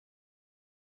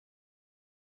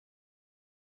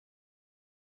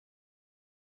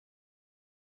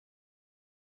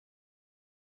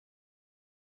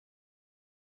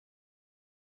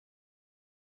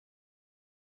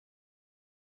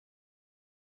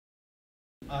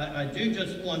I do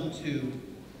just want to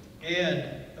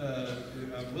add,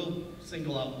 I will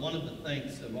single out one of the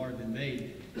thanks that have already been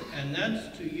made, and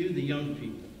that's to you, the young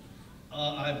people.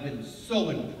 I've been so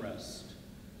impressed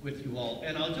with you all.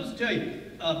 And I'll just tell you,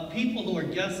 people who are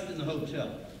guests in the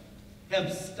hotel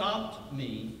have stopped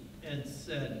me and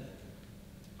said,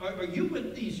 are you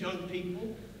with these young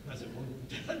people? I said, well,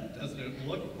 that doesn't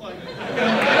look like it.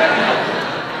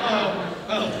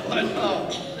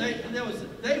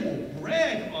 They will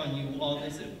brag on you all.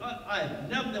 They said,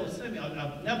 they'll say to me,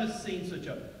 I've never seen such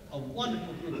a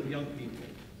wonderful group of young people.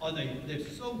 They're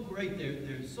so great,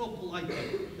 they're so polite.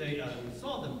 We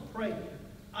saw them pray.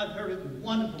 I've heard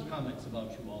wonderful comments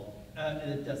about you all.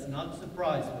 It does not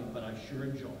surprise me, but I sure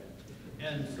enjoy it.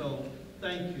 And so,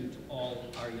 thank you to all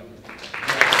our young people.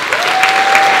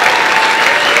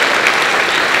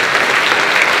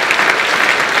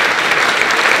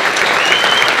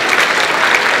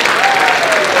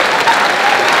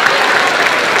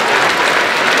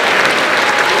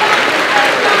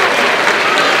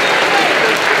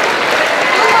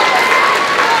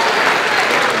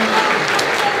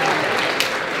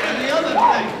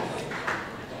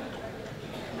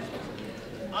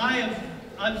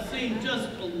 I've seen just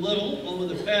a little over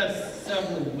the past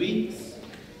several weeks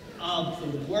of the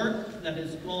work that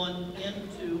has gone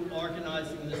into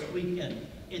organizing this weekend.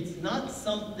 It's not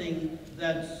something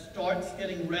that starts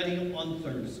getting ready on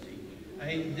Thursday.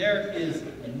 There is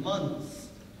months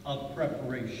of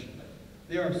preparation.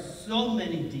 There are so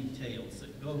many details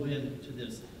that go into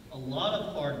this. A lot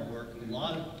of hard work, a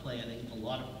lot of planning, a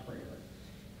lot of prayer.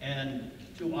 And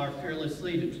to our fearless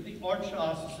leader, to the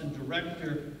Archdiocesan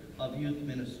Director of Youth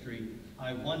Ministry,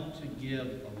 I want to give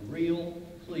a real,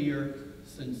 clear,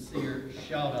 sincere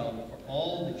shout out for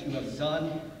all that you have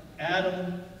done.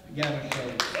 Adam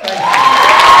Gamasho, thank you.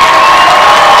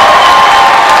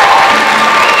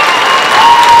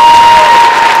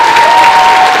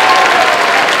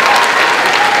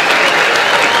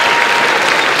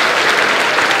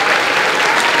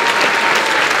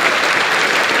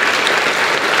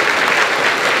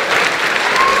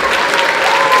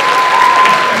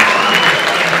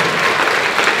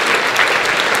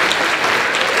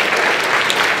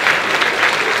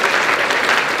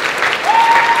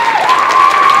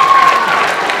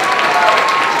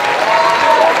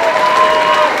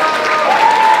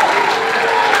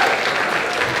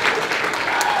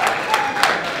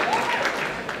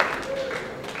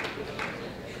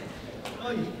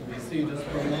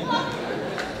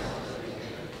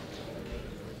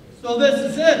 So this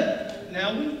is it.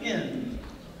 Now we end.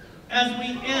 As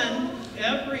we end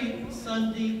every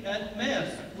Sunday at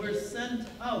Mass, we're sent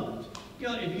out. You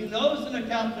know, if you notice in a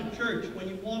Catholic church, when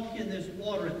you walk in, there's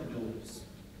water at the doors.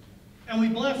 And we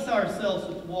bless ourselves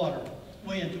with water.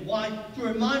 We enter. Why? To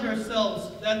remind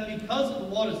ourselves that because of the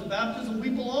waters of baptism, we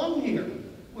belong here.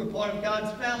 We're part of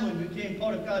God's family. We became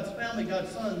part of God's family,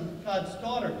 God's son, God's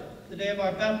daughter, the day of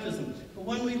our baptism. But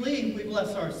when we leave, we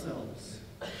bless ourselves.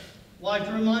 Why?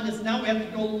 To remind us now we have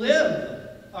to go live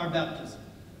our baptism.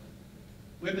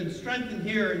 We've been strengthened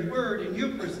here in Word and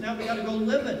Eucharist. Now we got to go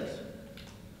live it.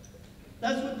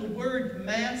 That's what the word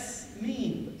Mass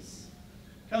means.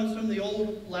 It comes from the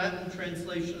old Latin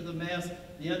translation of the Mass.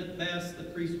 At the end of Mass, the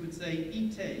priest would say,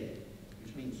 ite,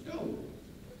 which means go.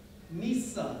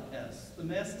 Missa es. The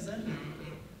Mass is ended.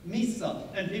 Missa.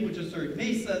 And people just heard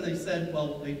Missa, and they said,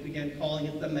 well, they began calling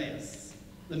it the Mass.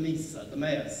 The Missa, the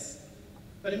Mass.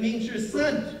 But it means you're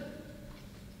sent.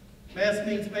 Mass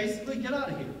means basically, get out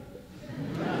of here.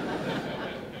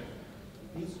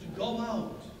 It means to go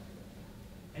out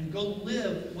and go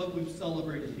live what we've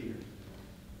celebrated here.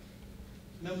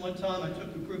 I remember one time I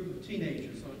took a group of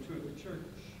teenagers on a tour of the church.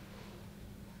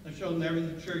 I showed them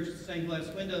everything in the church, the stained glass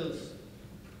windows,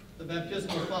 the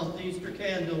baptismal font, the Easter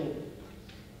candle,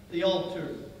 the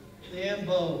altar, the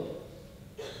ambo,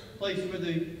 the place where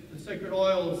the sacred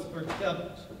oils are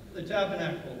kept, the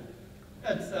tabernacle,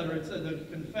 etc., the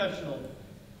confessional.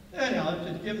 Anyhow,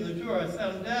 after giving the tour, I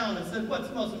sat them down and said, what's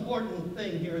the most important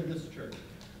thing here in this church?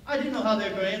 I didn't know how they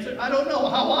were going to answer it. I don't know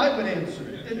how I would answer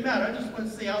it. It didn't matter. I just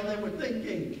wanted to see how they were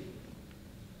thinking.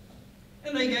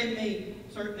 And they gave me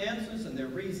certain answers and their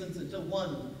reasons until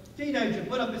one teenager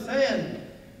put up his hand.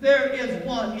 There is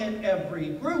one in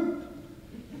every group.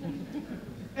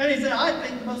 And he said, I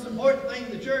think the most important thing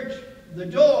in the church, the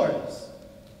doors.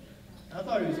 I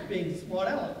thought he was being smart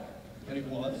aleck, and he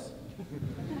was.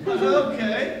 I said,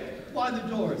 okay, why the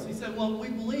doors? He said, well, we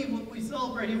believe what we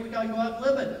celebrate here, we got to go out and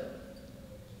live it.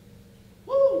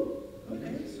 Woo! Good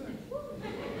answer.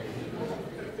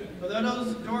 But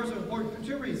those doors are important for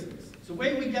two reasons. It's the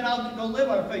way we get out to go live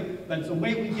our faith, but it's the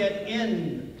way we get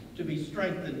in to be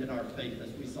strengthened in our faith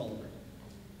as we celebrate.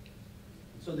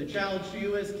 So the challenge to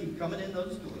you is keep coming in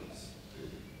those doors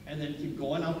and then keep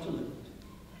going out to live it.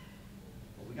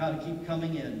 But we got to keep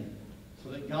coming in so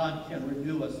that God can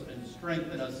renew us and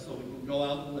strengthen us so we can go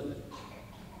out and live it.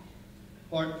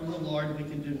 Apart from the Lord, we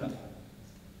can do nothing.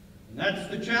 And that's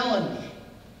the challenge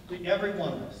to every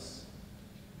one of us.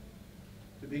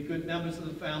 To be good members of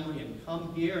the family and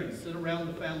come here and sit around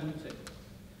the family table.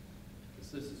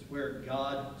 Because this is where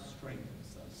God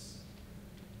strengthens us,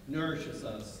 nourishes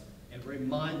us, and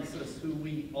reminds us who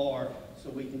we are so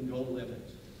we can go live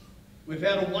it. We've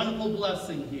had a wonderful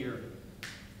blessing here.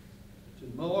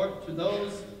 To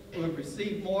those who have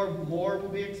received more will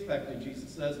be expected. Jesus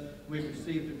says, we've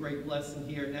received a great blessing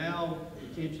here. Now, we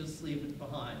can't just leave it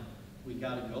behind. We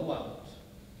got to go out.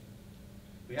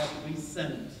 We have to be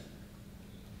sent.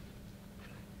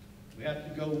 We have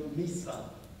to go misa.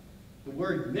 The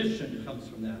word mission comes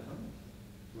from that.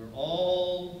 We're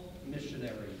all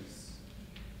missionaries.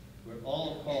 We're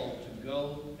all called to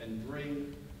go and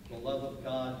bring the love of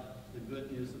God, the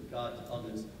good news of God to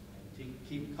others, and to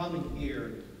keep coming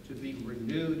here to be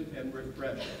renewed and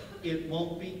refreshed. It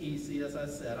won't be easy, as I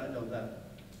said, I know that.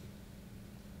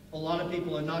 A lot of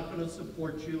people are not going to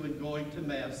support you in going to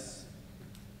Mass.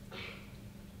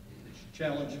 It's a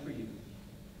challenge for you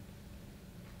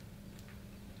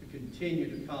to continue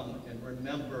to come and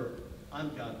remember,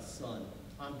 I'm God's son,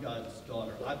 I'm God's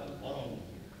daughter, I belong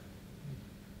here.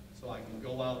 So I can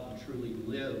go out and truly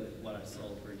live what I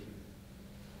celebrate here.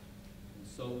 And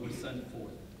so we send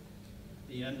forth. At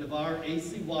the end of our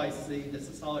ACYC, this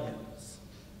is how it happens.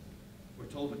 We're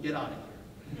told to get out of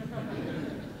here.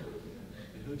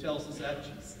 And who tells us that?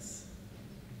 Jesus.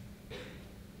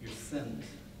 You're sent.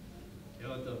 You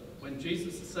know, when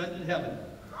Jesus ascended to heaven,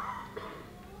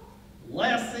 the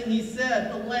last thing he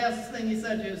said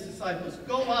to his disciples,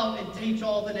 go out and teach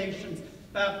all the nations,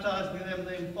 baptizing them in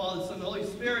the name of the Father, Son, and the Holy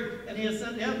Spirit, and he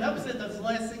ascended to heaven. That was it. That's the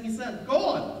last thing he said. Go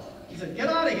on. He said, get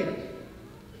out of here.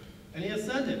 And he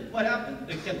ascended. What happened?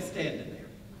 They kept standing there.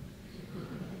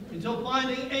 Until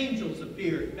finally angels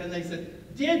appeared, and they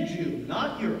said, did you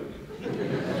not hear him?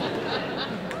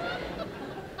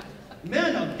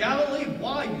 Men of Galilee,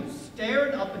 why you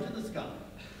stared up into the sky?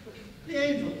 The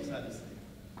angels had to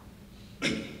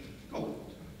say, go.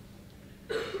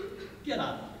 Get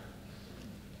out of here.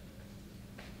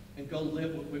 And go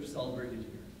live what we've celebrated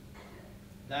here.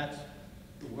 That's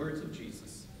the words of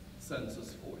Jesus sends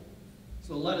us forth.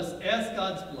 So let us ask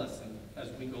God's blessing as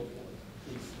we go forward.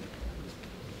 Please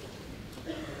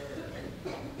stand.